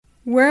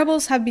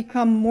Wearables have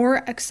become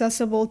more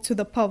accessible to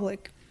the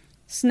public.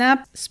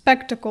 Snap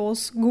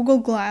Spectacles, Google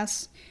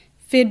Glass,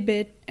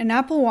 Fitbit, and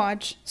Apple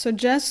Watch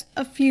suggest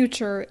a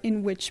future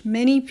in which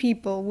many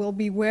people will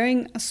be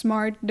wearing a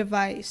smart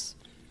device.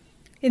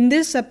 In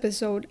this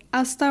episode,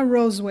 Asta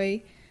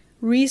Roseway,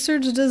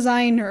 research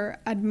designer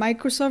at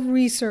Microsoft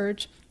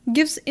Research,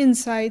 gives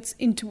insights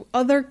into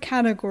other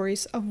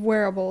categories of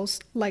wearables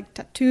like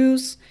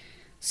tattoos,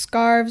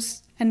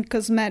 scarves, and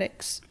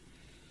cosmetics.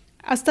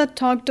 Asta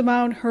talked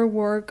about her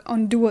work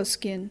on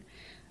DuoSkin,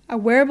 a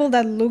wearable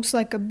that looks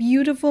like a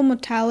beautiful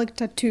metallic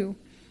tattoo.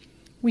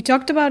 We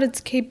talked about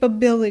its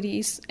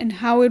capabilities and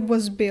how it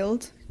was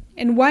built,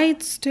 and why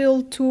it's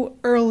still too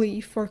early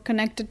for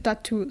connected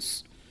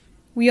tattoos.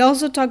 We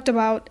also talked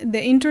about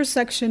the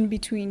intersection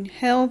between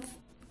health,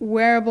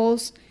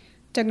 wearables,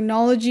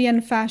 technology,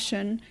 and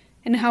fashion,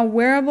 and how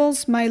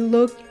wearables might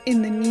look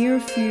in the near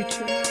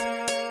future.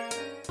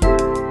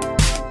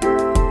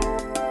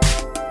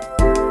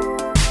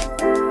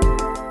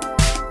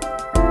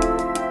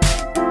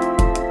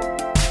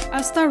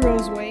 Asta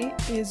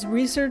Roseway is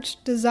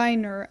research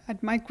designer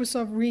at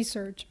Microsoft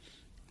Research.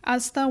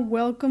 Asta,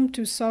 welcome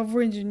to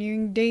Software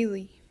Engineering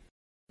Daily.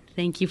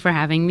 Thank you for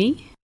having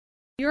me.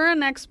 You're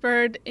an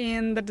expert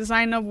in the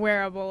design of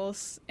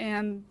wearables,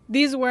 and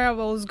these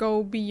wearables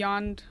go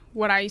beyond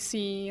what I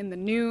see in the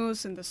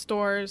news and the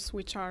stores,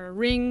 which are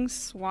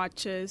rings,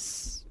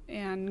 watches,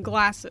 and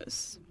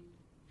glasses.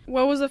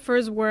 What was the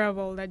first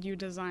wearable that you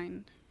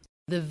designed?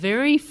 The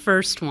very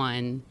first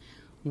one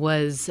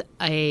was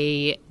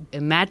a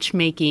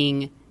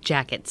matchmaking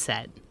jacket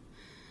set.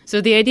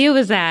 So the idea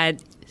was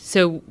that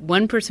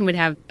one person would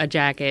have a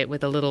jacket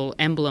with a little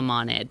emblem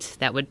on it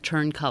that would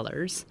turn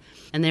colors,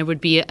 and there would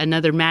be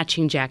another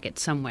matching jacket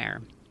somewhere.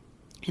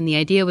 And the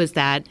idea was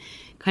that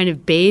kind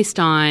of based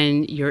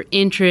on your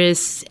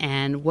interests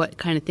and what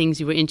kind of things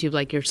you were into,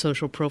 like your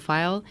social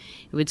profile,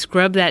 it would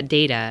scrub that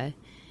data,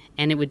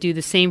 and it would do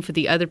the same for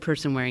the other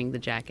person wearing the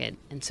jacket.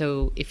 And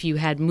so if you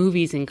had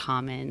movies in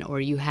common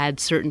or you had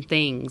certain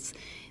things,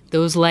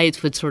 those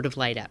lights would sort of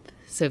light up.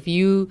 So if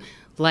you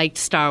liked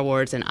Star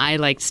Wars and I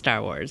liked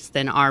Star Wars,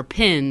 then our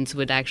pins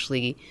would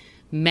actually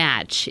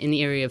match in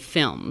the area of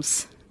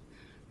films,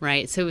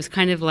 right? So it was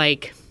kind of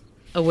like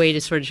a way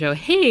to sort of show,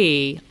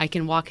 hey, I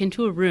can walk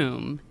into a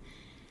room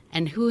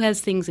and who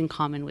has things in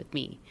common with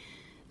me?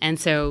 And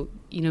so,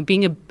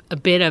 being a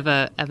bit of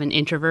an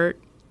introvert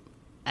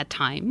at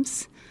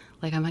times,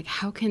 I'm like,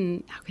 how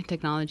can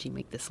technology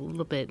make this a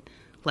little bit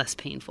less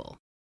painful?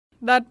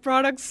 That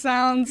product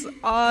sounds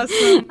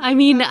awesome. I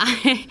mean,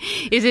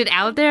 is it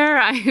out there?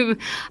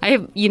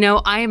 I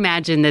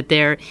imagine that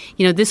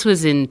this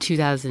was in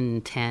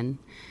 2010.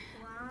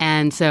 Wow.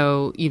 And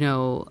so,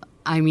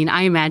 I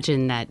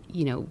imagine that,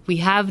 we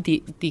have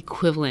the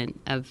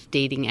equivalent of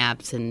dating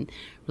apps and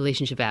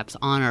relationship apps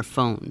on our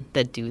phone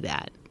that do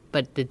that.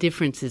 But the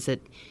difference is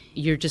that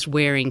you're just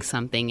wearing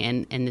something,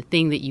 and the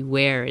thing that you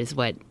wear is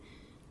what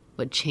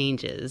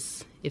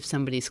changes if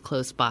somebody's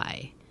close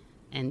by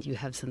and you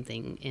have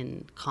something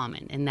in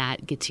common, and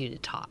that gets you to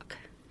talk.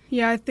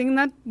 Yeah, I think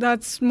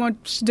that's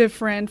much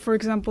different. For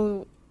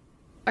example,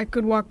 I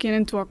could walk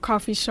into a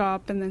coffee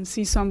shop and then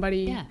see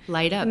somebody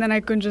light up, and then I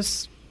could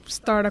just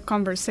start a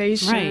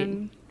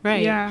conversation.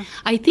 Right. Yeah.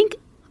 I think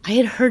I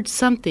had heard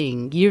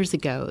something years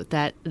ago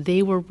that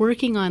they were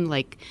working on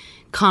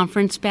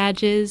conference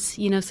badges,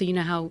 so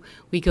how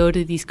we go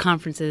to these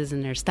conferences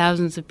and there's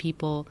thousands of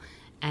people,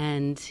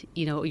 and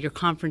your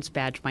conference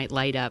badge might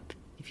light up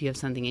if you have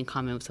something in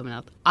common with someone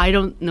else. I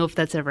don't know if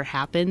that's ever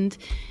happened.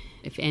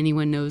 If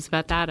anyone knows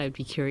about that, I'd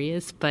be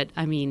curious. But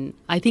I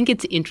think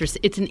it's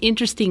an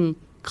interesting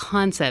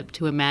concept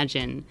to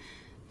imagine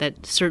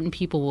that certain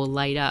people will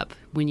light up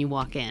when you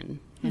walk in,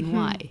 and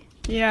why.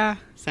 Yeah.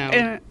 So.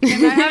 And I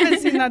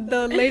haven't seen that.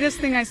 The latest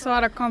thing I saw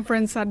at a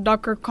conference at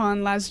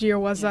DockerCon last year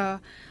was a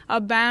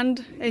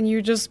band, and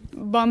you just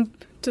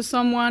bump to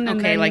someone. And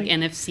then, like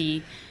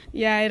NFC.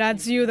 Yeah, it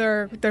adds you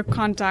their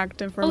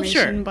contact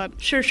information.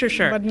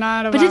 Sure. But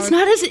not about... But it's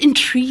not as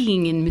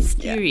intriguing and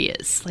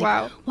mysterious. Yeah.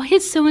 Wow. Why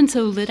is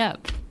so-and-so lit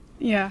up?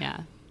 Yeah. Yeah.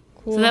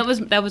 Cool. So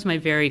that was my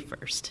very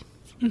first.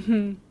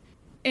 Mm-hmm.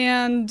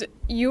 And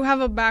you have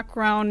a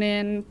background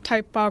in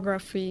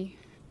typography.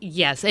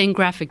 Yes, and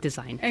graphic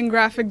design.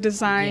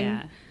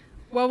 Yeah.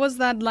 What was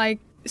that like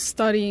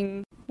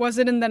studying? Was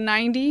it in the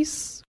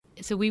 90s?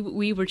 So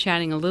we were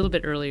chatting a little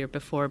bit earlier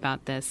before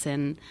about this,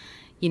 and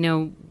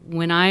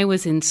when I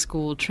was in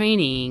school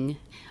training,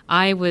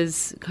 I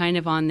was kind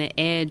of on the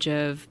edge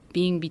of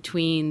being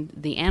between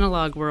the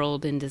analog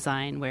world in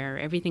design, where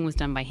everything was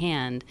done by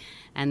hand,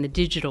 and the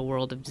digital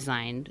world of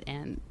design,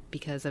 and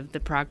because of the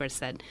progress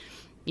that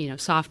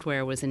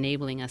software was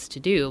enabling us to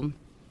do.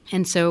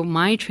 And so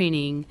my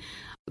training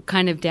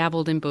kind of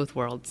dabbled in both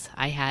worlds.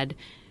 I had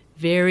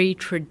very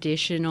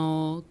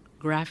traditional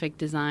graphic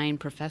design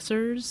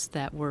professors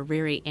that were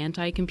very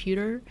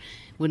anti-computer,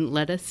 wouldn't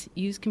let us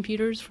use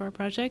computers for our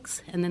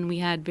projects. And then we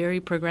had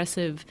very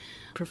progressive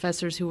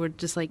professors who were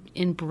just like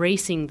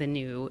embracing the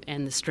new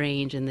and the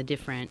strange and the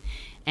different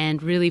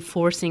and really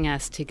forcing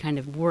us to kind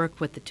of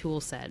work with the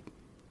tool set.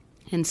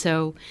 And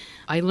so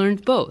I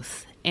learned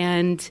both.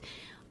 And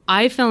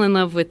I fell in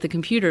love with the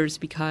computers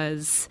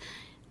because,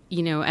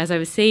 as I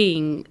was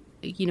saying,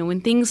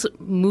 when things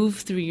move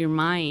through your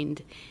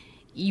mind,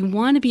 you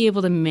want to be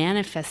able to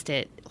manifest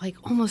it like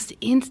almost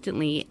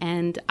instantly.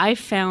 And I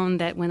found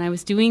that when I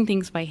was doing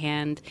things by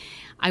hand,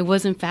 I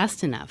wasn't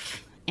fast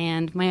enough.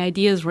 And my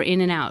ideas were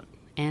in and out.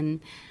 And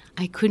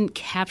I couldn't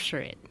capture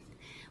it.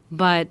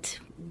 But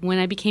when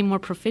I became more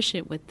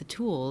proficient with the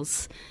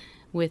tools,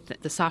 with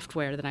the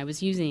software that I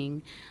was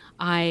using,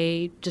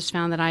 I just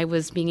found that I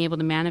was being able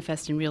to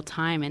manifest in real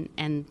time.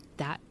 And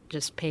that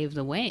just paved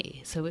the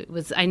way. So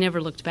I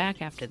never looked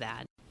back after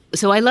that.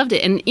 So I loved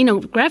it.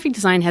 And, graphic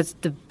design has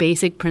the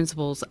basic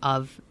principles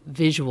of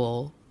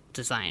visual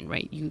design,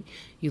 right? You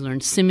learn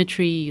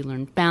symmetry, you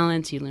learn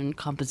balance, you learn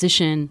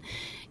composition,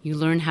 you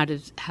learn how to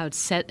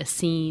set a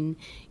scene,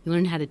 you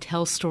learn how to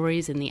tell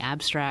stories in the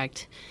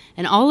abstract.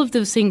 And all of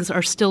those things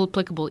are still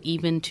applicable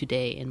even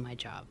today in my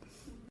job.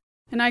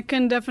 And I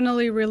can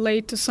definitely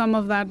relate to some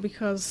of that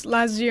because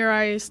last year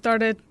I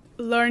started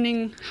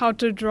learning how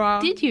to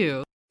draw. Did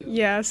you?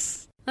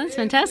 Yes. That's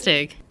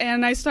fantastic.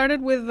 And I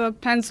started with a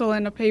pencil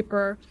and a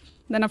paper.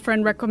 Then a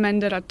friend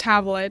recommended a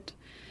tablet.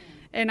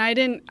 And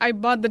I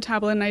bought the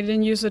tablet and I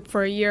didn't use it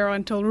for a year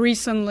until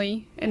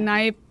recently. And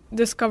I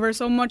discovered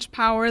so much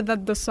power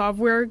that the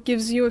software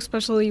gives you,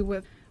 especially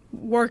with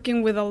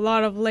working with a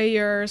lot of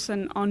layers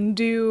and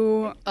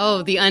undo.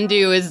 Oh, the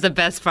undo is the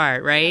best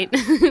part, right?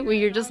 Where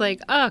you're just like,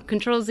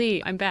 Control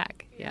Z, I'm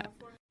back. Yeah.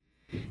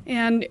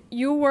 And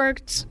you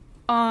worked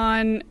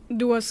on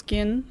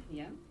DuoSkin.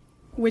 Yeah.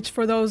 Which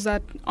for those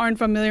that aren't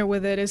familiar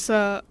with it, is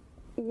a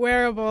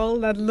wearable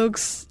that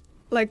looks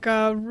like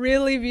a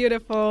really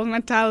beautiful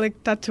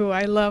metallic tattoo.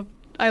 I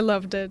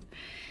loved it.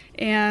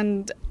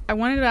 And I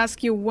wanted to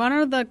ask you, what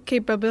are the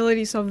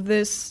capabilities of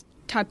this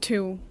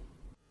tattoo?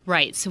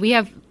 Right. So we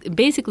have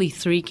basically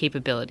three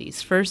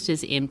capabilities. First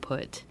is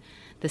input.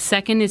 The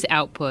second is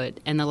output.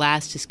 And the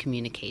last is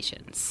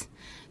communications.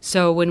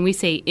 So when we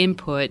say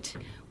input,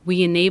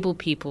 we enable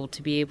people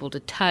to be able to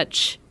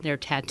touch their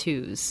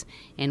tattoos,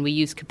 and we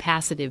use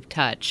capacitive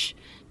touch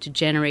to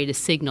generate a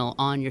signal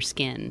on your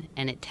skin,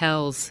 and it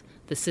tells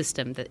the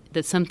system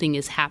that something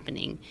is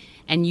happening,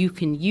 and you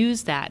can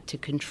use that to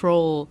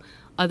control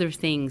other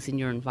things in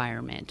your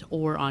environment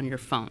or on your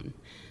phone.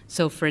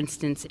 So, for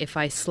instance, if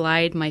I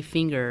slide my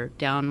finger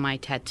down my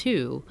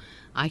tattoo,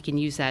 I can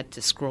use that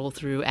to scroll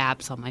through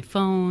apps on my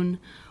phone,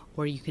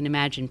 or you can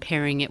imagine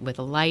pairing it with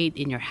a light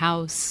in your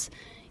house,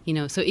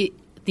 so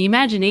the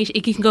imagination,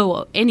 it can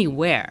go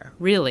anywhere,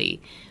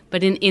 really.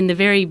 But in the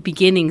very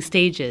beginning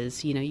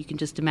stages, you can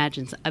just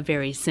imagine a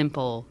very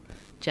simple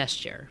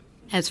gesture.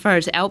 As far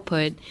as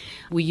output,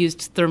 we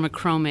used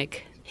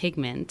thermochromic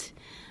pigment.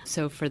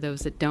 So for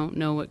those that don't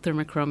know what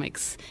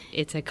thermochromics,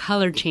 it's a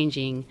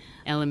color-changing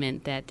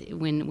element that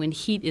when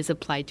heat is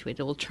applied to it,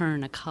 it will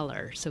turn a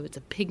color. So it's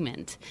a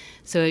pigment.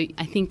 So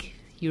I think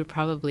you were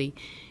probably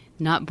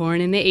not born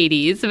in the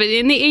 80s, but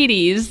in the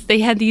 80s, they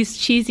had these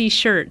cheesy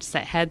shirts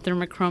that had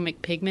thermochromic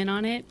pigment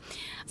on it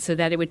so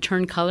that it would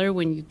turn color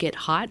when you get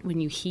hot, when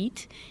you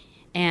heat.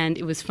 And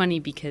it was funny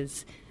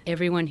because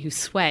everyone who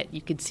sweat, you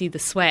could see the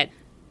sweat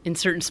in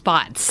certain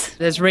spots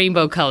as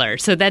rainbow color.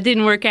 So that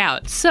didn't work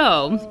out.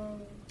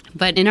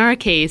 But in our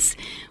case,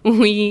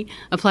 we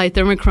apply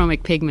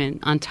thermochromic pigment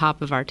on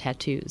top of our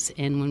tattoos.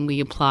 And when we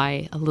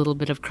apply a little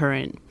bit of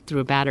current through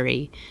a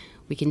battery,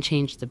 we can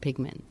change the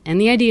pigment. And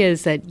the idea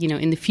is that,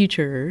 in the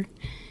future,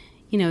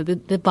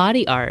 the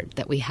body art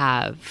that we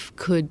have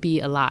could be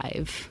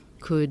alive,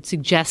 could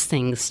suggest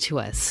things to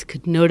us,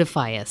 could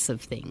notify us of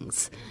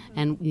things.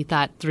 And we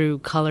thought through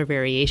color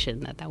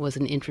variation that was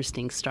an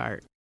interesting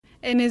start.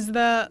 And is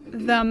the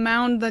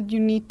amount that you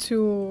need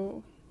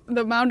to,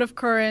 the amount of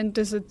current,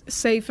 is it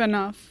safe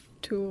enough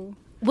to...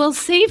 Well,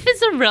 safe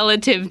is a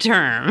relative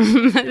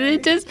term.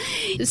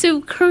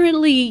 So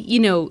currently,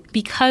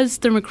 because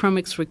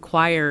thermochromics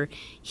require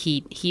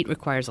heat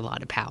requires a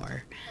lot of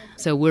power.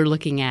 So we're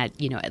looking at,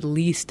 at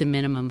least a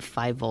minimum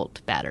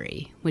 5-volt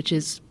battery, which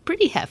is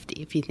pretty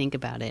hefty if you think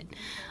about it.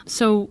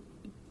 So,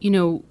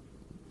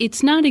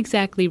 it's not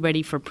exactly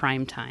ready for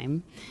prime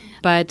time,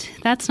 but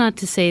that's not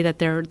to say that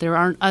there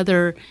aren't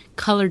other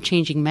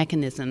color-changing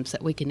mechanisms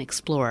that we can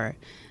explore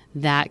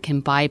that can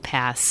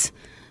bypass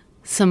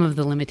some of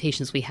the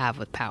limitations we have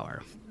with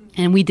power.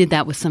 And we did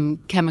that with some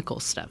chemical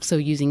stuff, so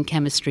using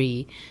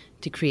chemistry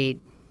to create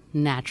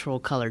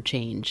natural color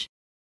change.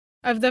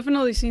 I've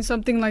definitely seen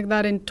something like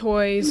that in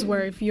toys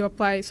where if you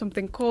apply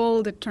something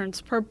cold, it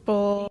turns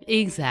purple.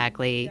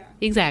 Exactly.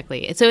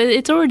 So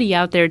it's already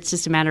out there. It's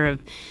just a matter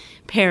of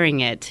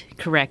pairing it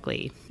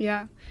correctly.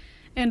 Yeah.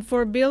 And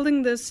for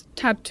building this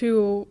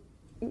tattoo,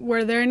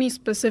 were there any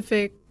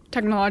specific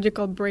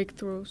technological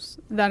breakthroughs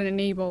that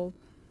enabled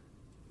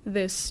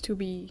this to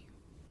be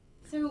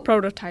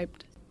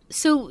prototyped?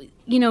 So,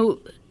 you know,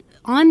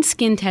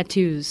 on-skin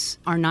tattoos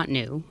are not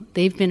new.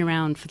 They've been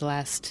around for the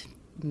last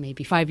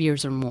maybe 5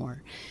 years or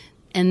more.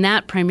 And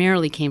that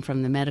primarily came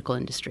from the medical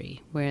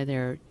industry, where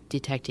they're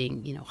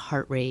detecting, you know,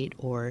 heart rate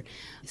or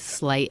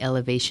slight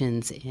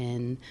elevations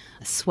in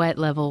sweat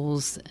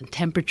levels and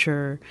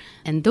temperature.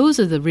 And those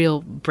are the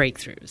real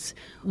breakthroughs.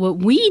 What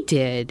we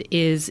did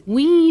is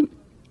we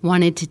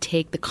wanted to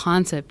take the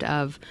concept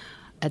of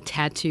a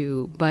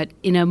tattoo, but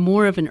in a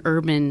more of an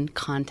urban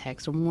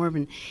context, or more of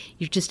an,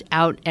 you're just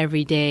out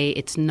every day,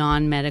 it's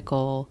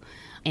non-medical.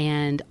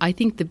 And I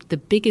think the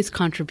biggest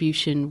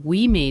contribution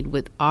we made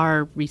with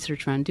our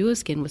research around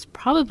Duoskin was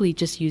probably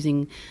just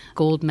using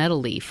gold metal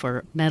leaf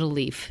or metal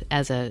leaf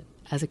as a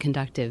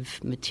conductive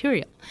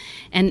material.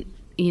 And,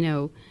 you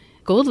know,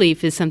 gold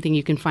leaf is something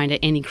you can find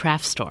at any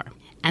craft store.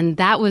 And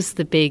that was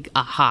the big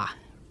aha,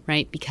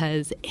 right?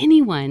 Because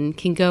anyone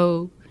can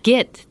go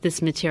get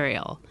this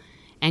material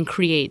and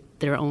create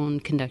their own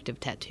conductive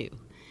tattoo.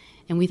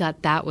 And we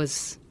thought that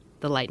was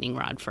the lightning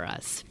rod for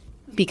us,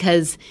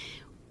 because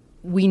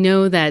we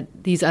know that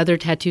these other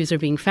tattoos are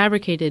being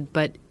fabricated,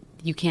 but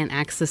you can't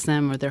access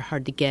them or they're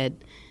hard to get.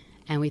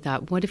 And we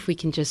thought, what if we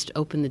can just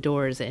open the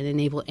doors and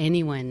enable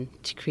anyone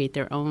to create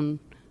their own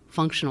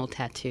functional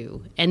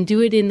tattoo and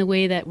do it in the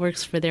way that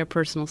works for their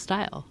personal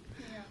style?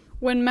 Yeah.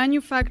 When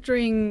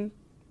manufacturing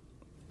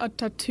a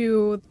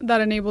tattoo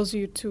that enables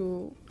you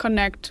to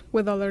connect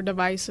with other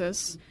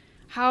devices,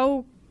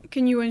 how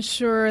can you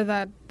ensure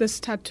that this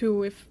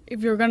tattoo, if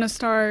you're going to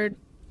start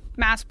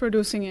mass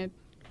producing it,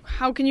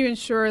 how can you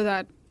ensure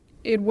that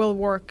it will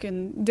work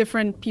in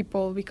different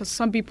people? Because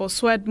some people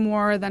sweat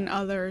more than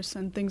others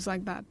and things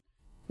like that.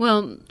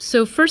 Well,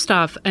 so first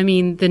off, I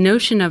mean, the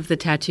notion of the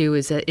tattoo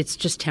is that it's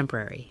just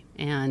temporary.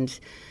 And,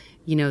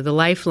 you know, the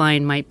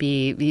lifeline might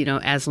be, you know,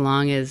 as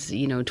long as,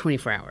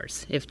 24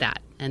 hours, if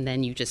that. And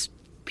then you just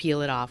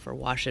peel it off or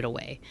wash it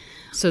away.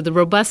 So the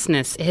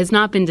robustness has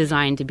not been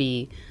designed to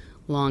be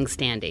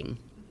long-standing.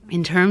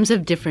 In terms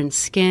of different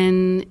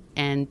skin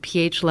and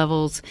pH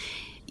levels,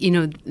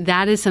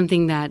 that is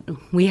something that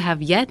we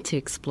have yet to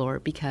explore,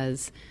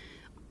 because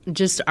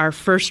just our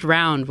first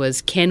round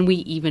was, can we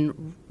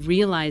even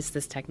realize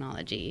this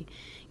technology?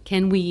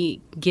 Can we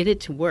get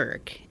it to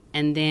work?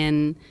 And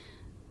then,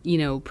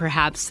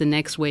 perhaps the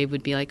next wave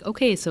would be like,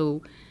 okay,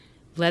 so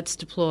let's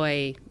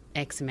deploy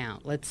X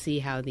amount. Let's see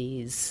how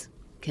these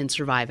can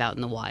survive out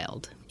in the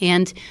wild.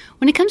 And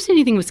when it comes to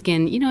anything with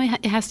skin,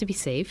 it has to be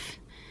safe.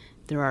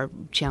 There are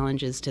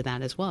challenges to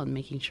that as well, in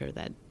making sure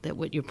that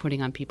what you're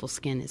putting on people's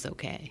skin is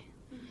okay.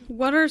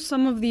 What are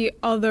some of the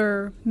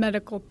other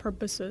medical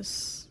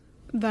purposes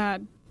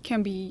that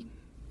can be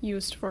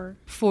used for?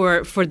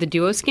 For the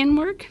Duoskin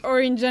work?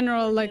 Or in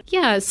general, like...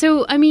 Yeah,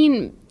 so, I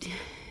mean,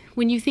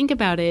 when you think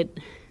about it,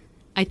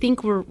 I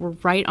think we're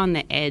right on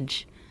the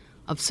edge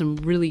of some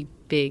really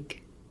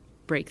big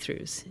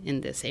breakthroughs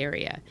in this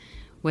area.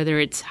 Whether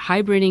it's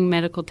hybriding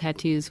medical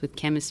tattoos with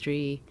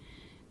chemistry,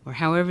 or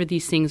however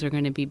these things are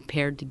going to be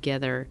paired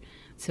together.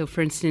 So,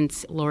 for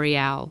instance,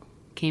 L'Oreal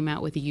came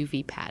out with a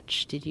UV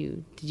patch. Did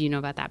you know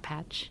about that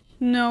patch?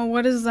 No,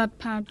 what is that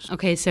patch?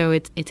 Okay, so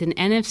it's an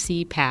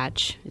NFC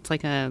patch. It's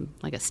like a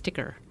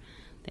sticker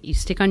that you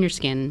stick on your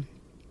skin.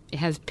 It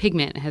has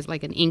pigment. It has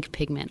like an ink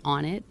pigment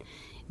on it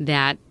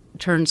that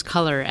turns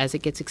color as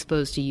it gets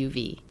exposed to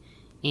UV.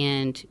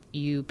 And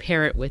you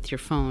pair it with your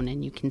phone,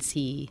 and you can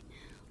see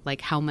like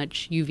how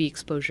much UV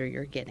exposure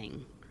you're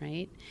getting,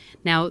 right?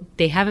 Now,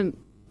 they haven't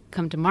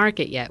come to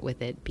market yet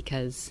with it,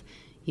 because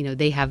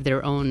they have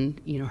their own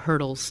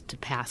hurdles to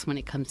pass when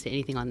it comes to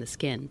anything on the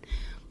skin.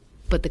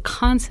 But the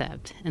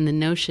concept and the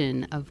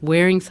notion of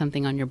wearing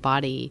something on your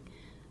body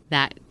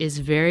that is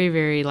very,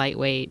 very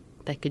lightweight,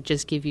 that could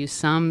just give you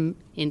some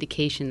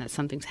indication that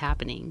something's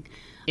happening,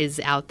 is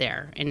out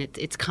there, and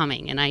it's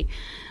coming. And I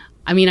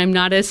mean, I'm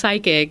not a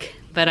psychic,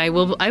 but I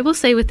will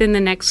say within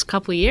the next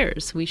couple of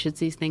years we should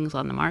see things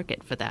on the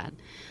market for that.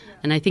 Yeah.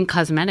 And I think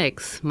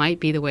cosmetics might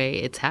be the way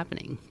it's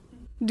happening.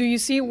 Do you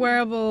see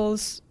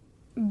wearables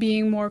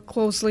being more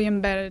closely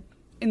embedded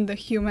in the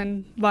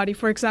human body?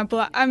 For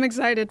example, I'm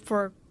excited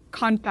for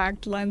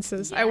contact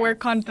lenses. Yes. I wear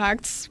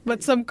contacts,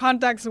 but some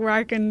contacts where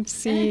I can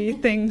see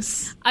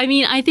things. I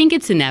mean, I think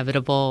it's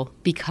inevitable,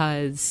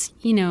 because,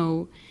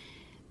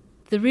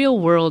 the real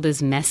world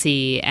is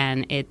messy,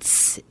 and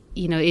it's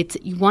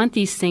you want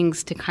these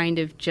things to kind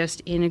of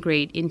just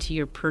integrate into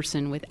your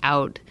person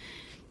without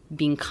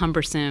being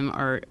cumbersome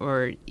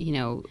or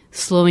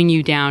slowing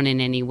you down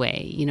in any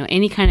way.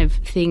 Any kind of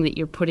thing that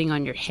you're putting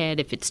on your head,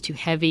 if it's too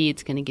heavy,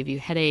 it's going to give you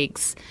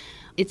headaches.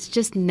 It's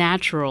just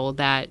natural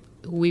that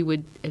we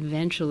would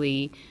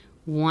eventually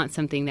want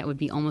something that would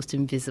be almost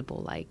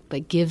invisible,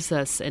 but gives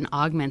us and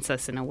augments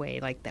us in a way,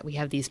 like that we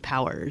have these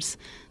powers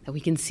that we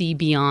can see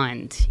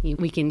beyond.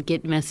 We can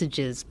get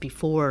messages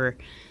before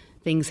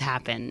things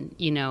happen,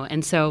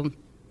 And so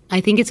I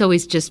think it's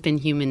always just been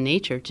human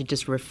nature to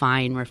just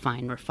refine.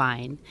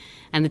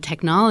 And the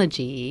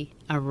technology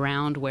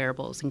around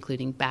wearables,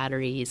 including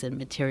batteries and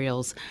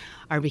materials,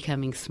 are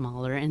becoming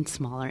smaller and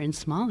smaller and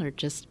smaller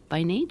just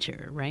by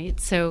nature, right?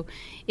 So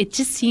it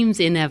just seems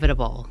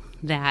inevitable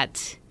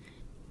that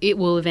it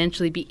will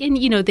eventually be. And,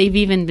 they've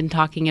even been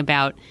talking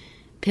about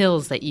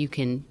pills that you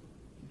can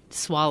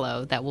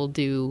swallow that will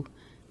do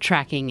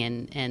tracking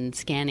and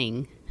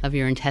scanning of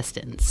your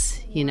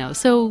intestines,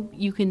 so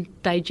you can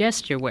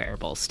digest your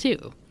wearables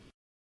too.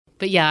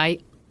 But yeah,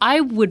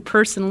 I would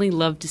personally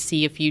love to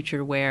see a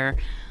future where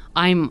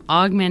I'm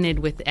augmented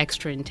with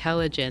extra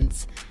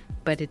intelligence,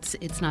 but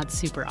it's not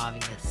super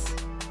obvious.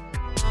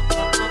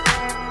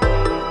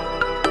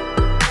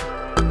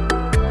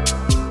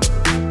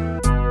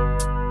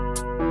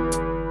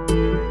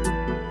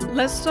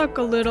 Let's talk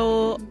a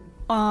little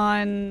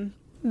on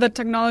the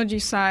technology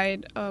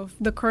side of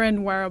the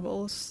current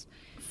wearables.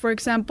 For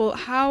example,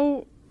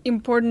 how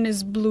important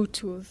is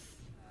Bluetooth?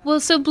 Well,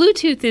 so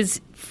Bluetooth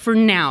is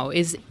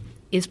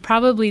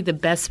probably the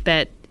best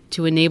bet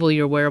to enable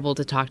your wearable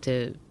to talk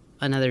to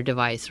another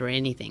device or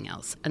anything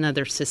else,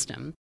 another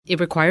system. It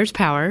requires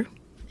power,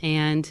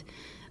 and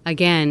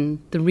again,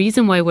 the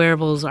reason why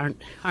wearables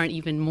aren't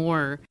even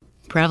more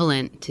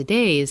prevalent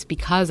today is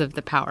because of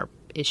the power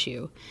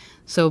issue.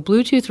 So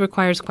Bluetooth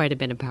requires quite a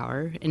bit of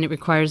power, and it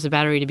requires the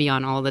battery to be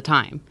on all the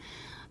time.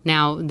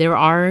 Now, there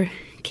are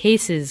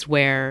cases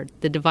where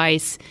the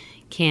device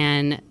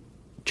can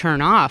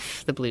turn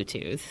off the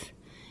Bluetooth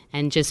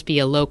and just be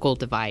a local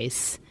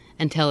device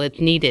until it's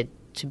needed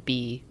to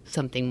be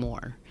something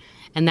more.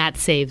 And that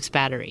saves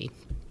battery.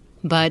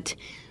 But,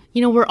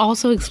 we're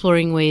also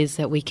exploring ways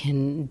that we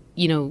can,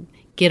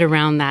 get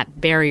around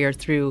that barrier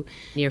through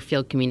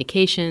near-field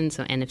communication,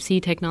 so NFC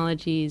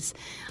technologies.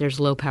 There's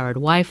low-powered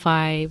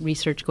Wi-Fi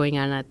research going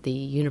on at the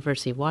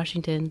University of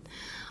Washington.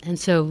 And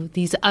so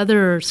these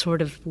other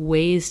sort of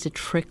ways to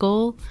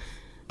trickle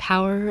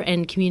power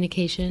and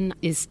communication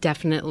is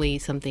definitely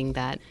something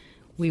that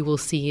we will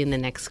see in the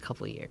next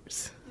couple of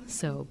years.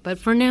 So, but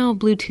for now,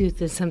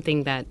 Bluetooth is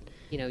something that,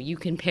 you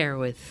can pair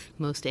with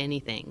most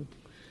anything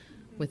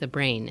with a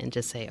brain and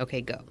just say,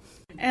 okay, go.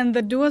 And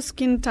the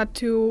DuoSkin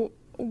tattoo,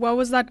 what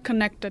was that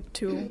connected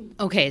to?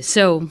 Okay,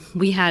 so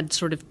we had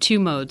sort of two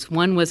modes.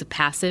 One was a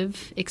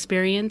passive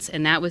experience,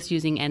 and that was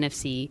using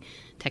NFC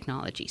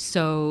technology.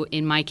 So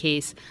in my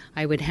case,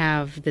 I would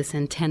have this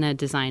antenna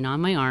design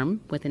on my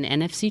arm with an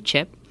NFC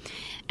chip,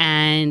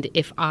 and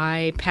if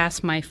I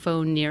pass my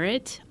phone near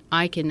it,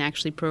 I can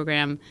actually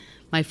program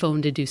my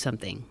phone to do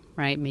something,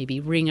 right? Maybe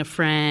ring a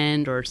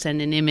friend or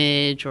send an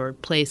image or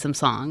play some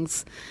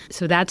songs.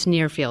 So that's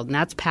near field, and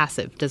that's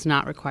passive, does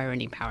not require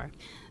any power.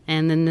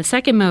 And then the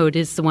second mode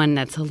is the one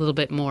that's a little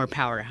bit more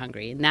power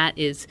hungry, and that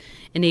is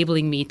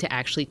enabling me to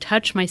actually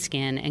touch my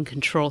skin and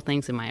control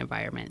things in my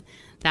environment.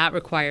 That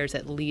requires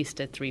at least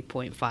a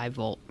 3.5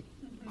 volt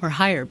or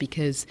higher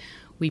because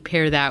we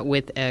pair that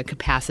with a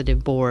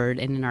capacitive board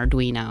and an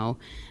Arduino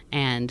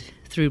and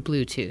through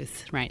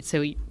Bluetooth, right?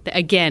 So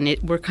again,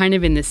 we're kind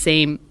of in the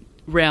same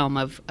realm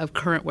of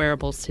current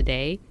wearables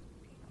today,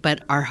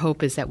 but our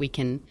hope is that we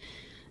can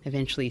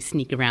eventually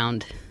sneak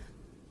around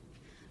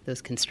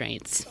those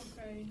constraints.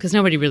 Because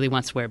nobody really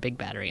wants to wear a big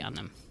battery on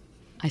them.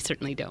 I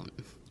certainly don't.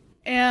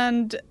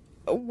 And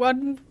what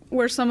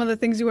were some of the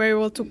things you were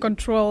able to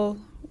control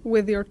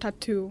with your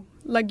tattoo?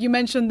 Like you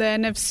mentioned the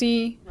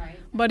NFC, right.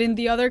 But in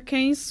the other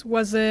case,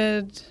 was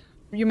it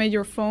you made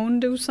your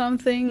phone do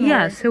something?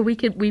 Yeah, or? So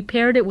we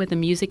paired it with a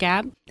music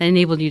app that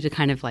enabled you to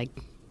kind of like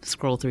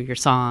scroll through your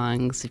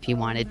songs if you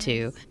wanted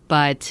to.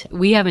 But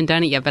we haven't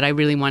done it yet, but I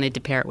really wanted to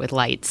pair it with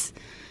lights.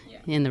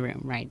 In the room,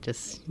 right?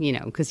 Just,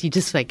 because you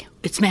just like,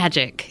 it's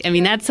magic. I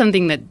mean, that's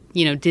something that,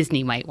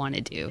 Disney might want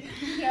to do.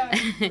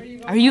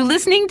 Yeah, are you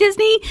listening,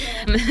 Disney?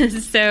 Yeah.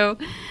 So,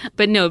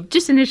 but no,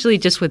 just initially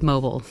just with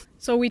mobile.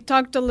 So we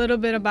talked a little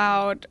bit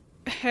about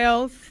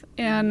health,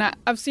 and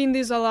I've seen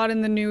this a lot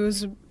in the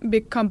news,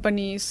 big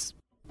companies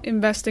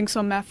investing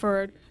some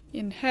effort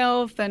in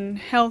health and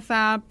health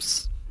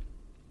apps.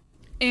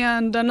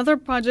 And another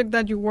project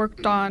that you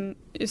worked on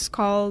is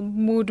called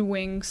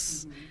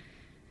Moodwings.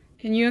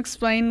 Can you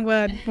explain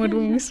what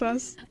Moodwings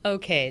was?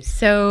 Okay,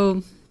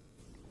 so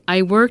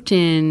I worked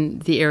in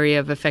the area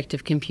of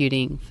effective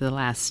computing for the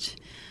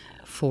last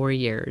 4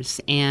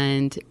 years,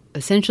 and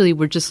essentially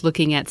we're just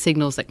looking at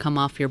signals that come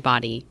off your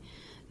body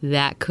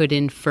that could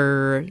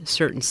infer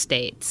certain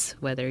states,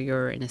 whether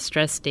you're in a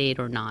stress state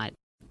or not.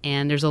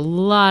 And there's a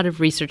lot of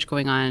research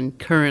going on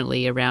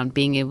currently around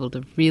being able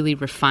to really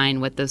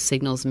refine what those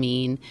signals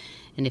mean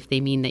and if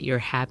they mean that you're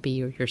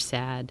happy or you're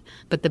sad.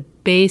 But the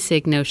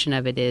basic notion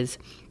of it is,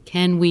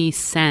 can we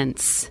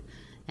sense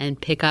and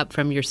pick up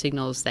from your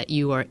signals that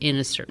you are in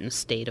a certain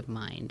state of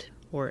mind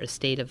or a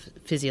state of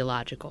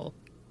physiological?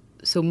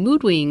 So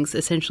Moodwings,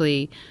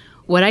 essentially,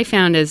 what I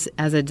found as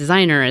a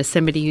designer, as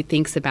somebody who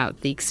thinks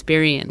about the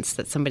experience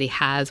that somebody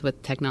has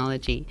with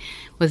technology,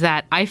 was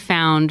that I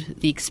found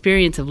the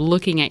experience of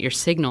looking at your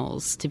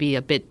signals to be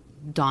a bit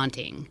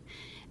daunting.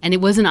 And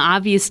it wasn't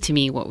obvious to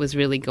me what was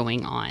really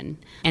going on.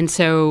 And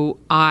so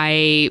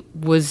I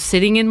was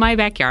sitting in my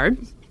backyard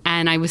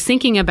and I was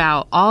thinking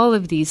about all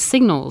of these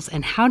signals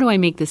and how do I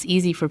make this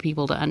easy for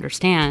people to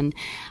understand?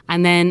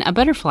 And then a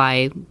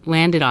butterfly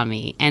landed on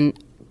me and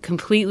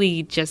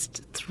completely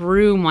just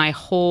threw my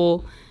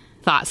whole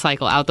thought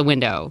cycle out the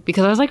window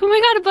because I was like, oh my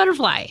God, a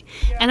butterfly.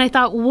 Yeah. And I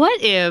thought,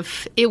 what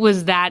if it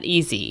was that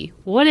easy?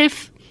 What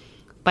if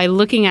by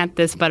looking at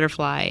this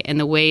butterfly and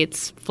the way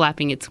it's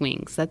flapping its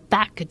wings,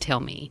 that could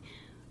tell me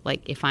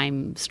like if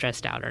I'm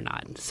stressed out or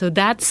not. So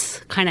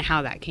that's kind of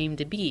how that came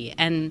to be.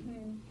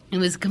 And it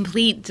was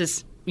complete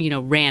just,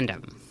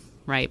 random,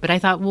 right? But I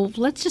thought, well,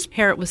 let's just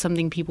pair it with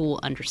something people will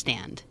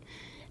understand.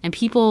 And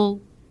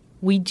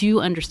we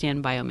do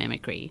understand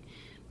biomimicry.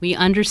 We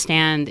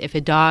understand if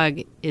a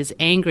dog is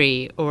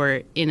angry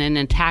or in an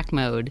attack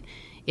mode,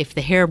 if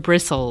the hair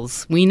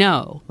bristles, we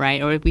know,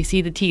 right? Or if we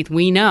see the teeth,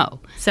 we know.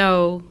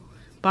 So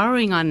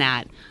borrowing on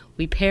that,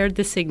 we paired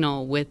the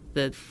signal with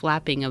the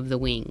flapping of the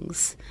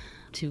wings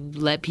to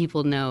let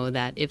people know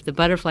that if the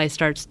butterfly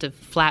starts to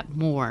flap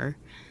more,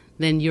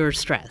 then you're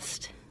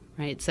stressed,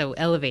 right? So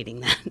elevating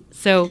that.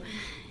 So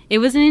it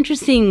was an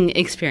interesting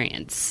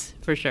experience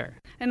for sure.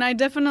 And I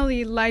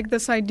definitely like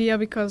this idea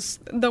because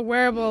the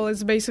wearable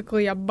is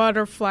basically a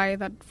butterfly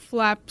that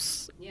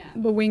flaps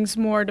the wings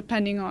more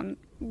depending on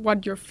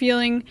what you're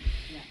feeling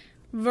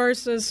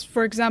versus,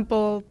 for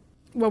example,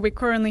 what we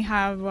currently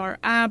have are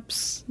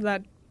apps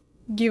that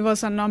give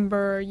us a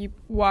number. You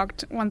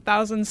walked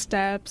 1,000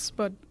 steps,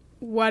 but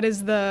what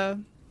is the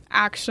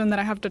action that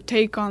I have to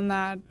take on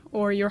that?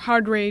 Or your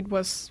heart rate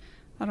was,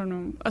 I don't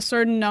know, a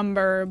certain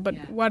number, but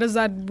what does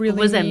that really mean?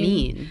 What does that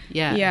mean?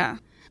 Yeah.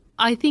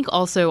 I think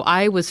also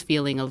I was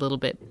feeling a little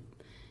bit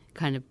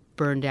kind of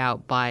burned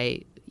out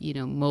by,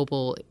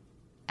 mobile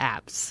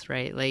apps,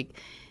 right? Like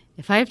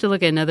if I have to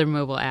look at another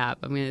mobile app,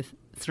 I'm going to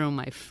throw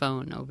my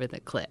phone over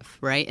the cliff,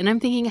 right? And I'm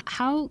thinking,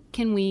 how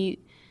can we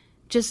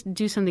just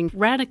do something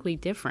radically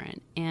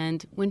different?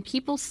 And when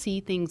people see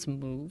things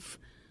move,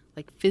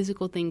 like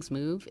physical things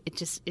move,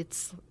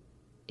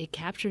 it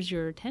captures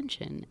your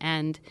attention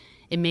and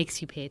it makes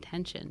you pay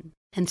attention.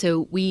 And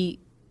so we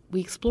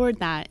explored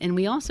that, and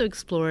we also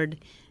explored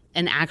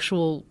an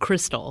actual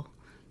crystal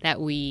that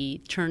we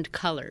turned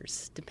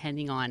colors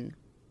depending on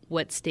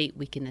what state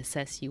we can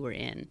assess you were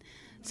in.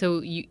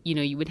 So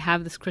you would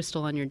have this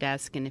crystal on your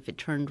desk, and if it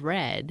turned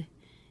red,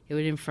 it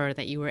would infer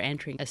that you were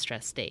entering a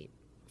stress state.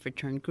 If it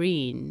turned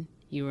green,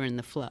 you were in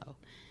the flow.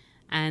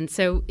 And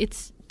so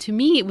to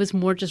me, it was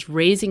more just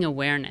raising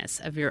awareness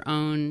of your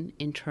own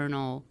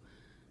internal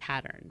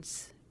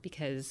patterns,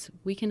 because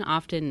we can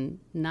often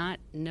not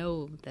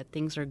know that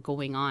things are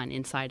going on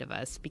inside of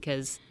us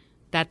because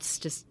that's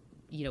just,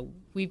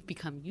 we've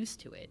become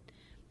used to it.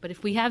 But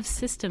if we have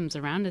systems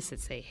around us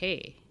that say,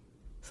 hey,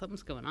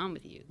 something's going on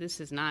with you, this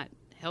is not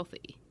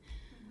healthy,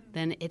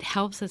 then it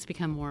helps us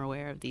become more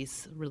aware of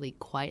these really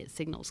quiet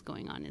signals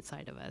going on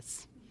inside of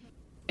us.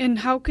 And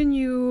how can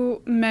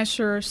you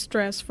measure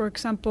stress? For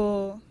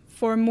example,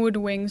 for mood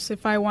wings,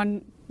 if I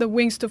want the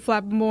wings to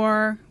flap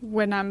more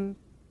when I'm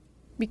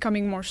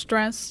becoming more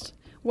stressed,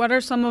 what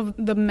are some of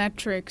the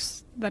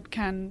metrics that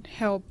can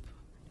help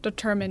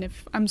determine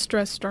if I'm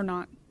stressed or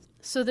not?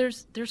 So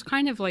there's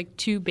kind of like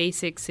two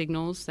basic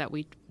signals that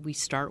we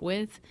start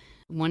with.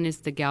 One is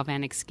the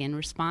galvanic skin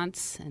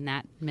response, and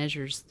that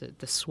measures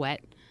the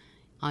sweat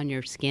on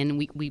your skin.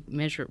 We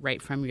measure it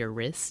right from your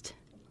wrist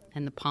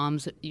and the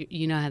palms.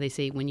 You know how they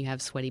say when you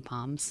have sweaty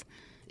palms,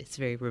 it's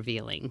very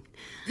revealing.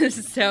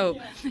 So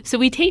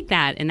we take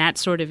that, and that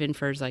sort of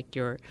infers like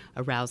your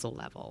arousal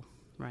level,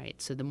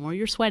 right? So the more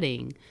you're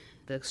sweating,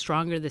 the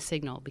stronger the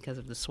signal because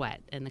of the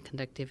sweat and the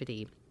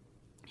conductivity,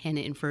 and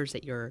it infers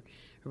that your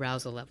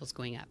arousal level's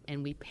going up.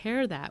 And we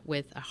pair that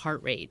with a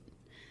heart rate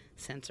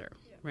sensor,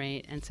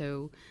 right? And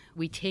so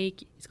we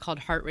take, it's called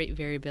heart rate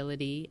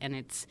variability, and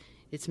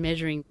it's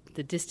measuring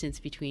the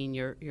distance between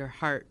your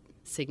heart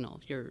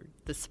signal,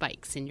 the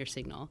spikes in your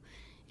signal.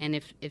 And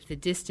if the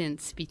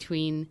distance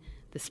between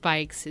the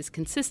spikes is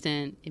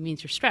consistent, it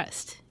means you're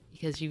stressed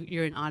because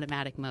you're in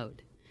automatic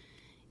mode.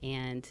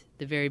 And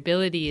the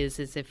variability is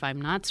if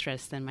I'm not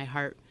stressed, then my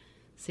heart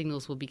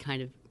signals will be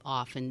kind of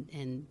off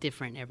and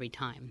different every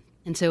time.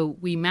 And so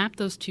we map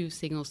those two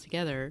signals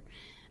together,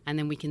 and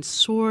then we can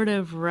sort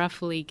of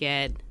roughly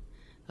get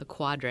a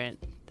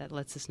quadrant that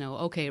lets us know,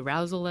 okay,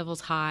 arousal level's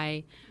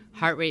high,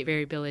 heart rate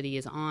variability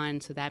is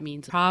on, so that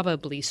means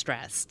probably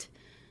stressed.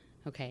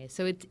 Okay,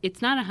 so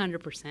it's not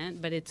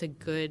 100%, but it's a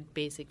good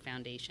basic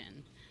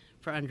foundation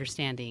for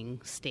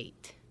understanding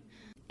state.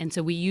 And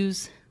so we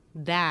use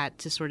that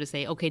to sort of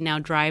say, okay, now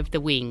drive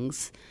the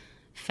wings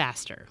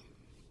faster.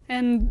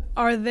 And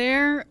are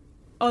there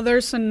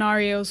other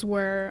scenarios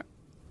where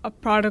a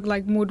product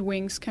like Mood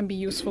Wings can be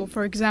useful,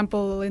 for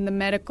example, in the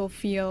medical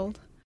field?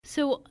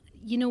 So,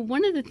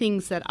 one of the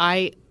things that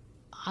I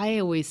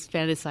always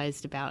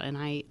fantasized about and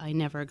I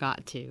never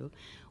got to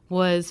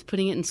was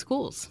putting it in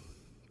schools.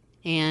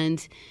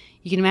 And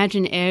you can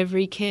imagine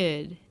every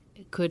kid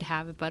could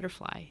have a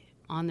butterfly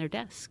on their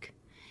desk.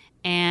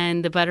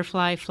 And the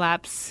butterfly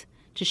flaps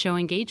to show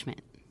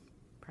engagement,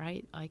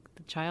 right? Like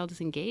the child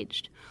is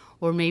engaged.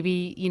 Or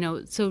maybe,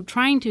 so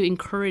trying to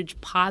encourage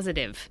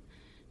positive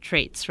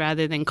traits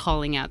rather than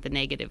calling out the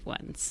negative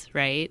ones,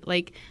 right?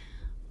 Like,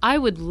 I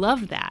would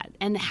love that.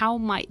 And how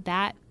might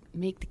that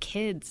make the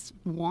kids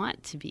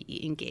want to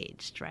be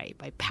engaged, right?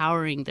 By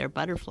powering their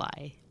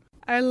butterfly.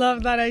 I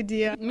love that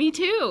idea. Me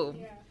too.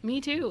 Yeah.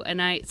 Me too.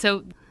 And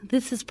so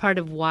this is part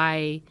of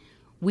why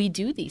we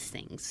do these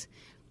things,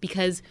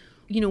 because,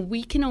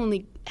 we can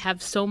only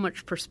have so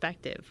much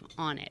perspective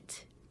on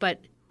it.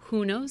 But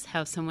who knows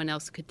how someone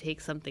else could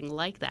take something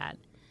like that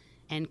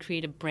and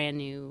create a brand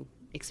new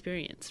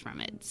experience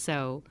from it.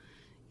 So,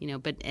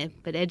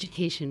 but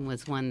education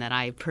was one that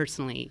I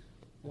personally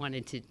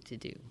wanted to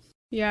do.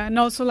 Yeah, and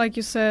also, like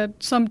you said,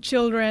 some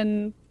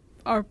children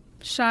are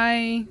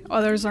shy,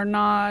 others are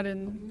not,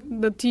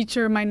 and the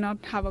teacher might not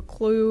have a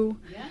clue.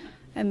 Yeah.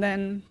 And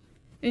then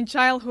in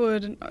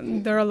childhood,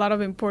 there are a lot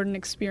of important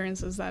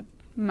experiences that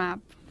map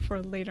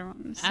for later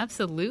on. So.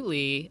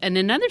 Absolutely. And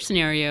another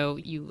scenario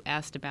you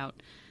asked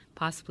about,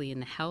 possibly in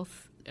the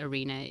health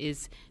arena,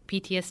 is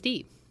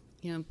PTSD.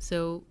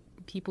 So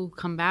people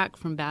come back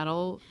from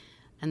battle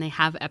and they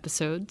have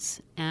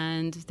episodes,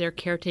 and their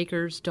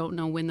caretakers don't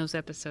know when those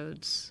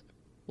episodes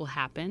will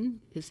happen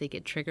because they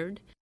get triggered.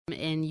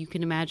 And you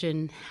can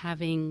imagine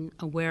having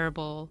a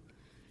wearable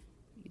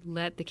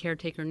let the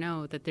caretaker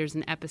know that there's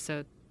an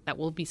episode that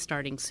will be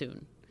starting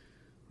soon,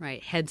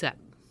 right? Heads up,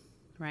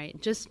 right?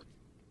 Just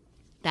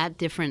that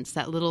difference,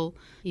 that little,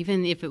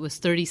 even if it was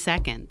 30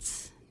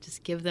 seconds,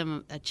 just give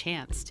them a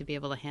chance to be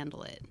able to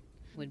handle it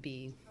would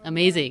be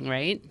amazing,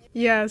 right?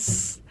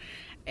 Yes.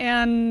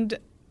 And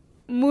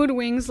Mood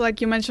Wings,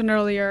 like you mentioned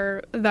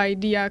earlier, the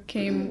idea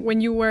came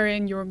when you were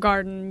in your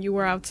garden, you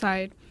were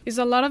outside. Is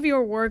a lot of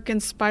your work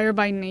inspired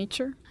by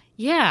nature?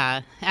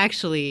 Yeah,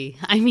 actually.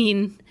 I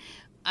mean,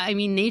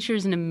 nature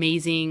is an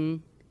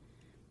amazing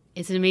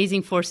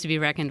force to be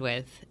reckoned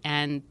with,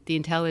 and the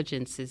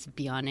intelligence is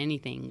beyond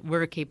anything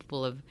we're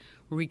capable of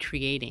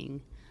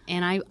recreating.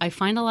 And I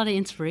find a lot of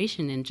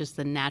inspiration in just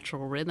the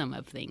natural rhythm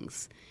of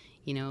things.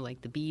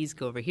 Like the bees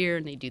go over here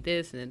and they do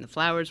this, and then the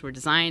flowers were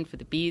designed for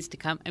the bees to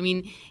come. I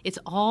mean, it's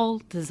all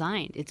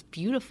designed. It's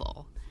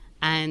beautiful.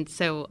 And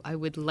so I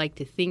would like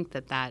to think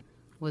that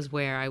was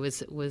where I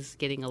was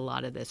getting a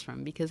lot of this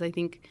from, because I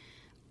think,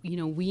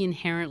 we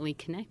inherently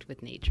connect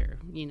with nature,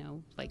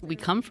 like we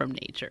come from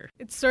nature.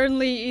 It's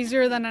certainly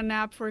easier than a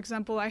nap, for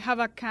example. I have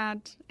a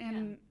cat,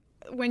 and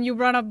when you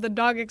brought up the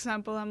dog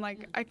example, I'm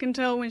like, I can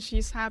tell when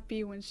she's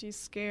happy, when she's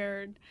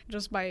scared,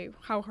 just by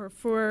how her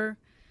fur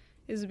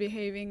is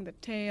behaving, the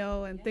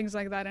tail, and things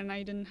like that, and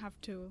I didn't have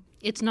to.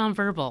 It's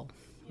nonverbal,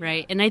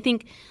 right? And I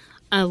think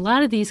a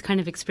lot of these kind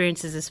of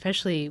experiences,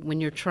 especially when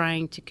you're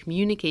trying to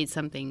communicate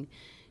something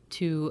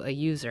to a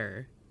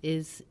user,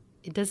 it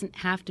doesn't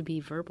have to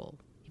be verbal.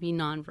 It can be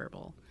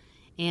nonverbal.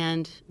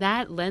 And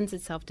that lends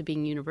itself to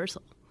being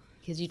universal,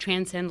 because you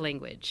transcend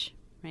language,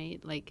 right?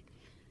 Like,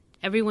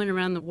 everyone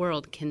around the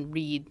world can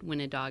read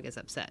when a dog is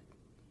upset.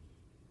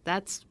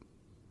 That's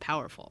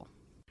powerful.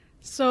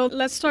 So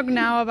let's talk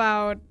now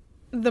about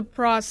the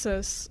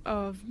process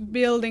of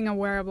building a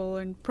wearable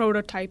and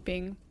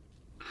prototyping.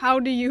 How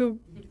do you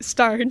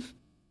start?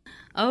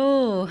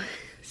 Oh,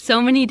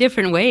 so many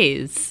different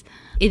ways.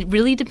 It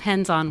really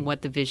depends on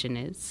what the vision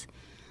is,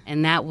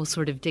 and that will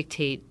sort of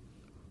dictate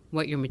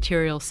what your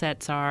material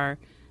sets are,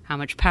 how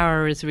much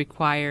power is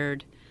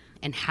required,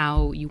 and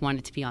how you want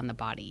it to be on the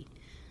body.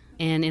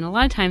 And in a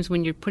lot of times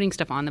when you're putting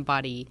stuff on the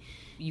body,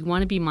 you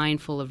want to be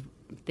mindful of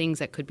things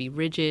that could be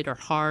rigid or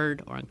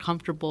hard or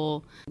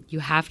uncomfortable. You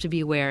have to be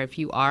aware, if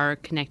you are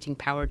connecting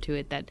power to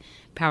it, that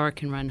power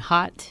can run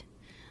hot.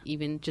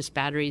 Even just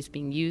batteries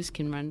being used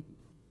can run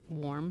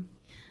warm.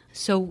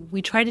 So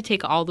we try to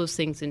take all those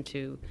things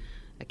into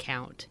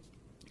account.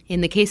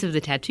 In the case of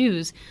the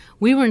tattoos,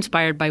 we were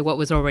inspired by what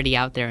was already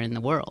out there in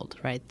the world,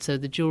 right? So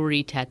the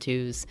jewelry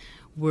tattoos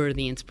were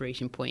the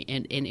inspiration point,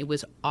 and it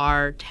was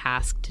our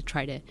task to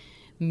try to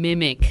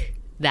mimic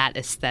that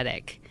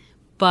aesthetic,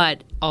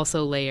 but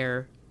also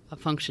layer a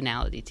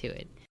functionality to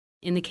it.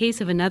 In the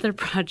case of another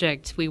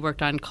project we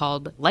worked on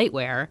called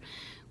Lightwear,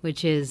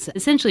 which is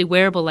essentially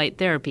wearable light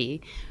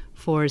therapy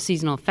for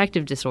seasonal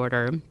affective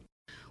disorder,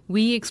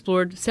 we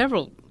explored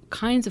several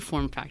kinds of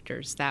form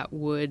factors that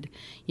would,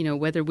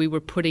 whether we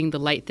were putting the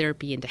light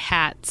therapy into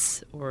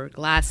hats or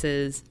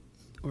glasses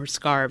or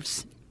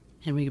scarves,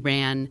 and we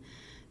ran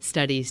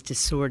studies to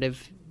sort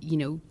of,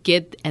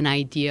 get an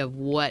idea of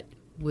what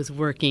was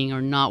working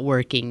or not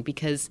working,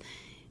 because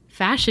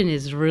fashion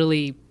is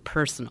really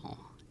personal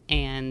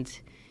and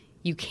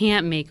you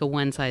can't make a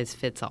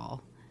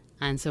one-size-fits-all.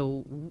 And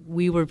so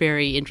we were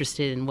very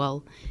interested in,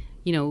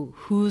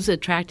 who's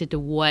attracted to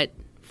what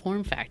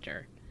form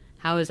factor?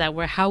 How is that?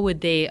 How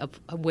would they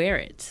wear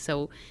it?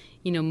 So,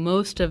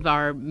 most of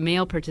our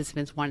male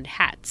participants wanted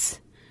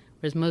hats,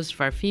 whereas most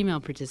of our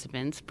female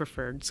participants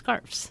preferred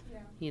scarves.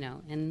 Yeah.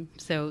 And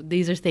so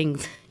these are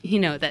things,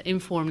 that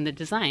inform the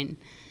design.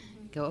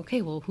 Go,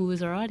 okay, well, who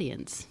is our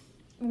audience?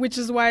 Which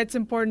is why it's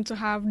important to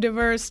have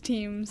diverse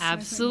teams.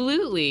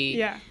 Absolutely.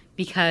 Yeah.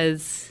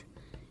 Because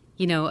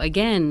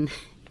again,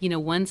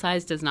 one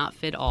size does not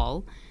fit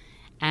all.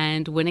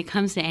 And when it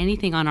comes to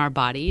anything on our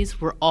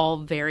bodies, we're all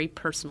very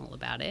personal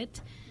about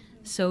it.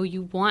 So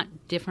you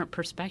want different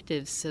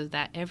perspectives so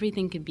that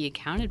everything can be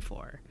accounted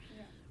for,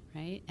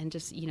 right? And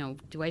just,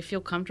 do I feel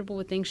comfortable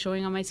with things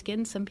showing on my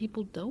skin? Some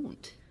people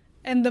don't.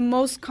 And the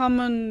most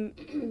common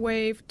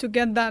way to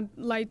get that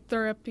light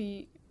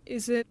therapy,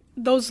 is it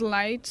those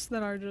lights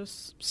that are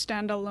just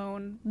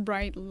standalone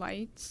bright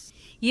lights?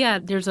 Yeah,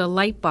 there's a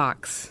light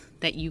box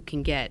that you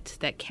can get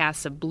that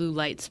casts a blue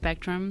light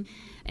spectrum.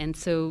 And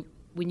so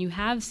when you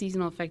have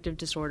seasonal affective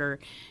disorder,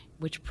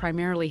 which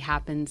primarily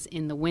happens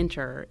in the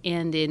winter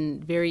and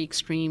in very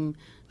extreme,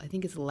 I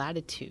think it's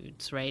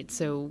latitudes, right?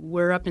 So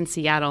we're up in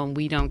Seattle and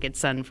we don't get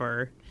sun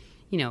for,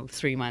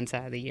 3 months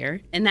out of the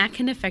year. And that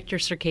can affect your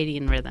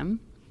circadian rhythm,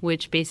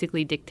 which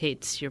basically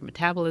dictates your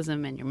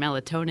metabolism and your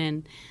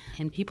melatonin.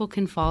 And people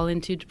can fall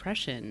into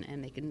depression,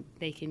 and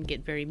they can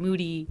get very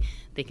moody,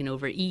 they can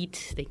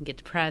overeat, they can get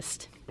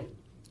depressed.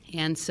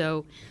 And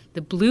so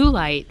the blue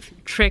light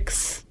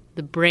tricks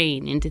the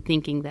brain into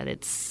thinking that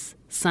it's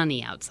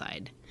sunny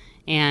outside.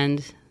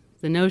 And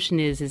the notion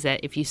is that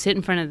if you sit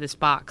in front of this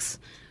box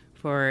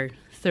for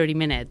 30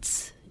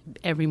 minutes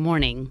every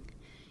morning,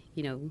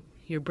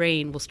 your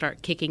brain will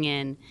start kicking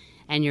in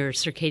and your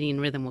circadian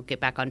rhythm will get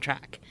back on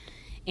track.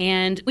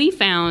 And we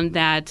found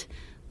that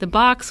the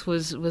box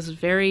was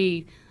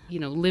very,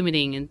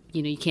 limiting, and,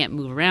 you can't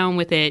move around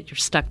with it. You're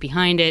stuck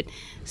behind it.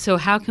 So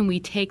how can we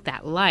take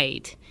that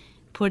light,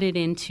 put it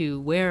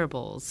into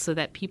wearables so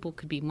that people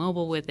could be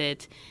mobile with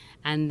it,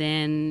 and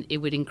then it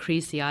would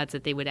increase the odds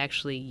that they would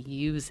actually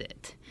use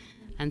it.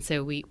 And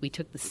so we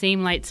took the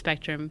same light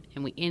spectrum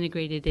and we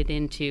integrated it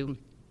into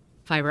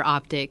fiber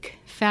optic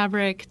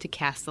fabric to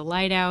cast the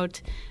light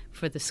out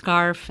for the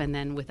scarf, and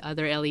then with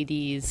other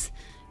LEDs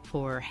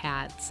for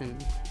hats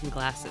and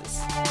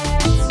glasses.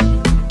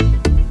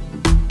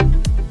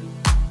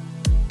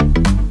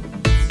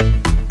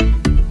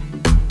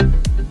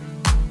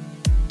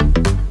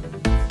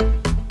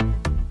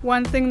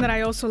 One thing that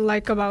I also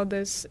like about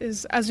this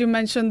is, as you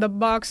mentioned, the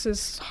box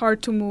is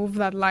hard to move,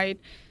 that light.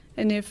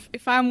 And if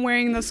I'm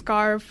wearing the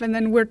scarf and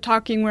then we're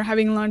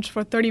having lunch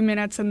for 30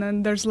 minutes and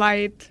then there's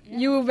light,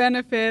 you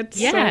benefit,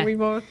 so we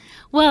both.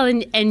 Well,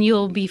 and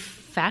you'll be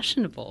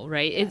fashionable,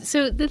 right? Yeah.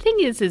 So the thing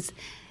is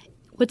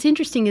what's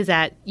interesting is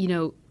that,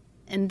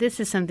 and this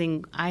is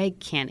something I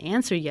can't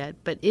answer yet,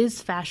 but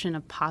is fashion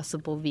a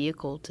possible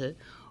vehicle to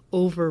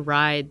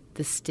override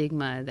the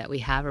stigma that we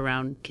have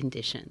around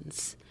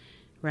conditions?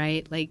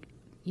 Right? Like,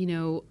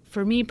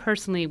 for me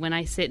personally, when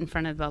I sit in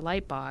front of a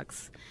light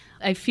box,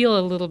 I feel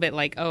a little bit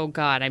like, oh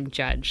God, I'm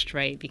judged,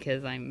 right?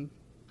 Because I'm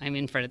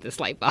in front of this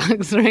light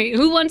box, right?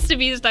 Who wants to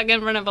be stuck in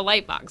front of a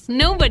light box?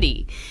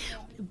 Nobody.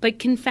 But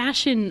can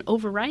fashion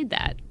override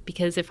that?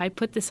 Because if I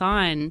put this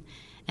on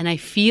and I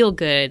feel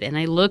good and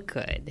I look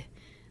good,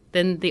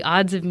 then the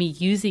odds of me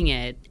using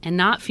it and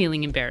not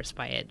feeling embarrassed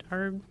by it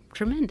are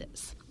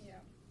tremendous.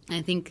 Yeah.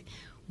 I think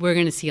we're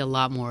going to see a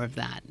lot more of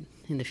that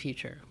in the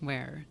future,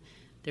 where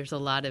there's a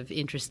lot of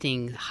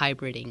interesting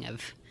hybriding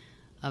of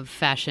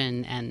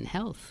fashion and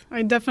health.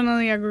 I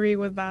definitely agree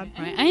with that.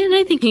 Right? And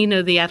I think,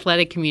 the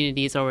athletic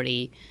community is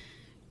already,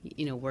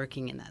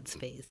 working in that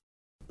space.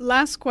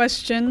 Last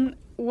question.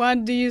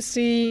 What do you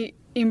see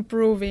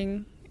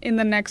improving in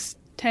the next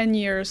 10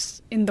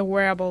 years in the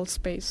wearable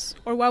space?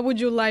 Or what would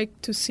you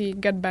like to see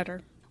get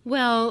better?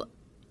 Well,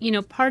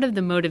 part of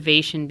the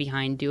motivation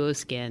behind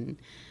DuoSkin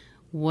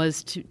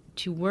was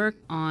to work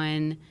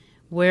on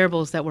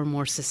wearables that were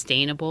more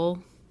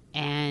sustainable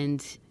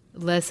and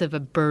less of a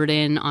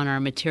burden on our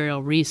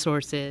material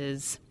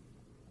resources.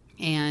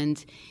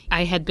 And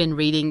I had been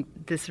reading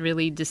this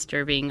really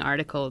disturbing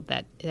article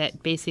that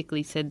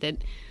basically said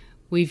that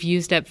we've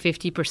used up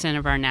 50%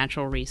 of our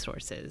natural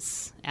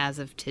resources as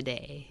of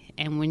today.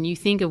 And when you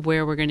think of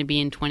where we're going to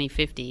be in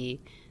 2050,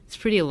 it's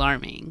pretty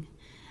alarming.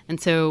 And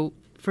so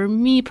for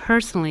me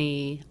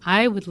personally,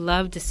 I would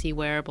love to see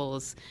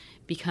wearables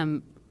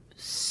become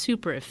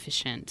super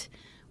efficient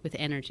with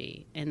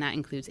energy, and that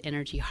includes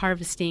energy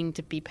harvesting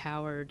to be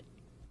powered.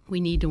 We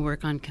need to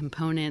work on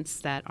components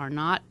that are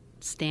not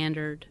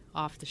standard,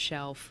 off the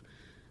shelf,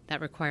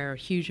 that require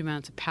huge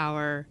amounts of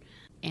power,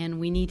 and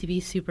we need to be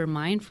super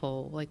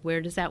mindful, like, where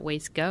does that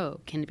waste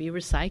go? Can it be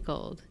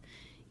recycled?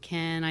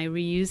 Can I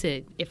reuse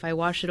it? If I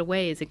wash it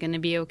away, is it going to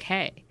be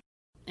okay?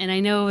 And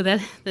I know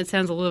that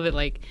sounds a little bit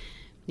like,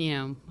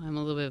 I'm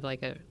a little bit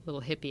like a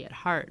little hippie at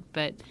heart,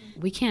 but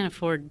we can't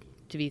afford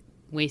to be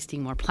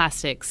wasting more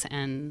plastics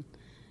and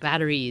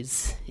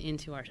batteries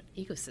into our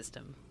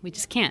ecosystem. We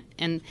just can't.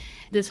 And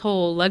this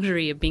whole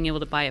luxury of being able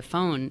to buy a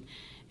phone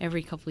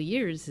every couple of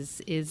years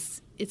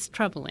it's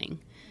troubling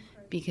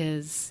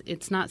because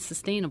it's not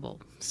sustainable.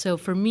 So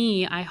for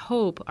me, I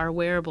hope our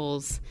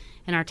wearables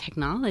and our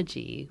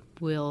technology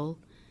will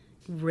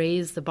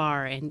raise the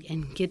bar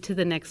and get to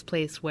the next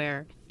place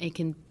where it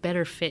can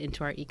better fit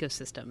into our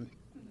ecosystem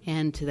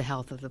and to the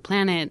health of the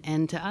planet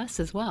and to us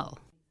as well.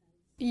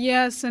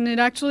 Yes, and it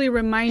actually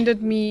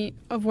reminded me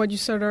of what you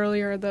said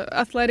earlier. The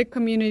athletic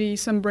community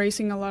is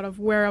embracing a lot of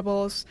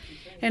wearables.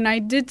 And I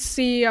did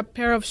see a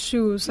pair of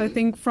shoes, I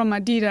think from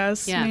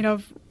Adidas, made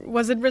of,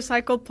 was it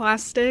recycled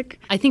plastic?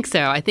 I think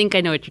so. I think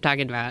I know what you're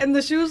talking about. And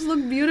the shoes look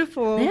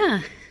beautiful.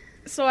 Yeah.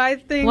 So I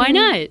think... Why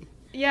not?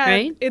 Yeah,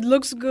 right? It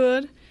looks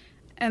good.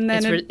 And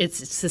then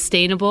it's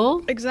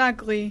sustainable.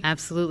 Exactly.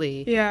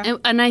 Absolutely. Yeah.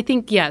 And I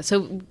think,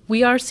 so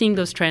we are seeing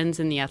those trends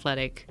in the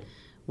athletic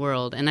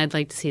world, and I'd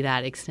like to see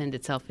that extend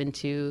itself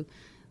into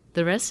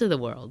the rest of the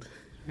world.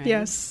 Right?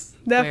 Yes,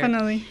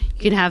 definitely. Where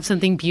you can have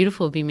something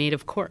beautiful be made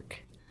of cork,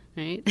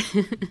 right?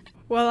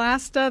 Well,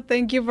 Asta,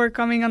 thank you for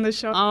coming on the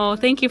show. Oh,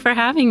 thank you for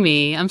having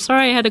me. I'm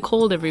sorry I had a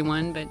cold,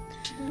 everyone, but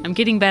I'm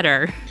getting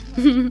better.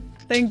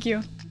 Thank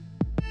you.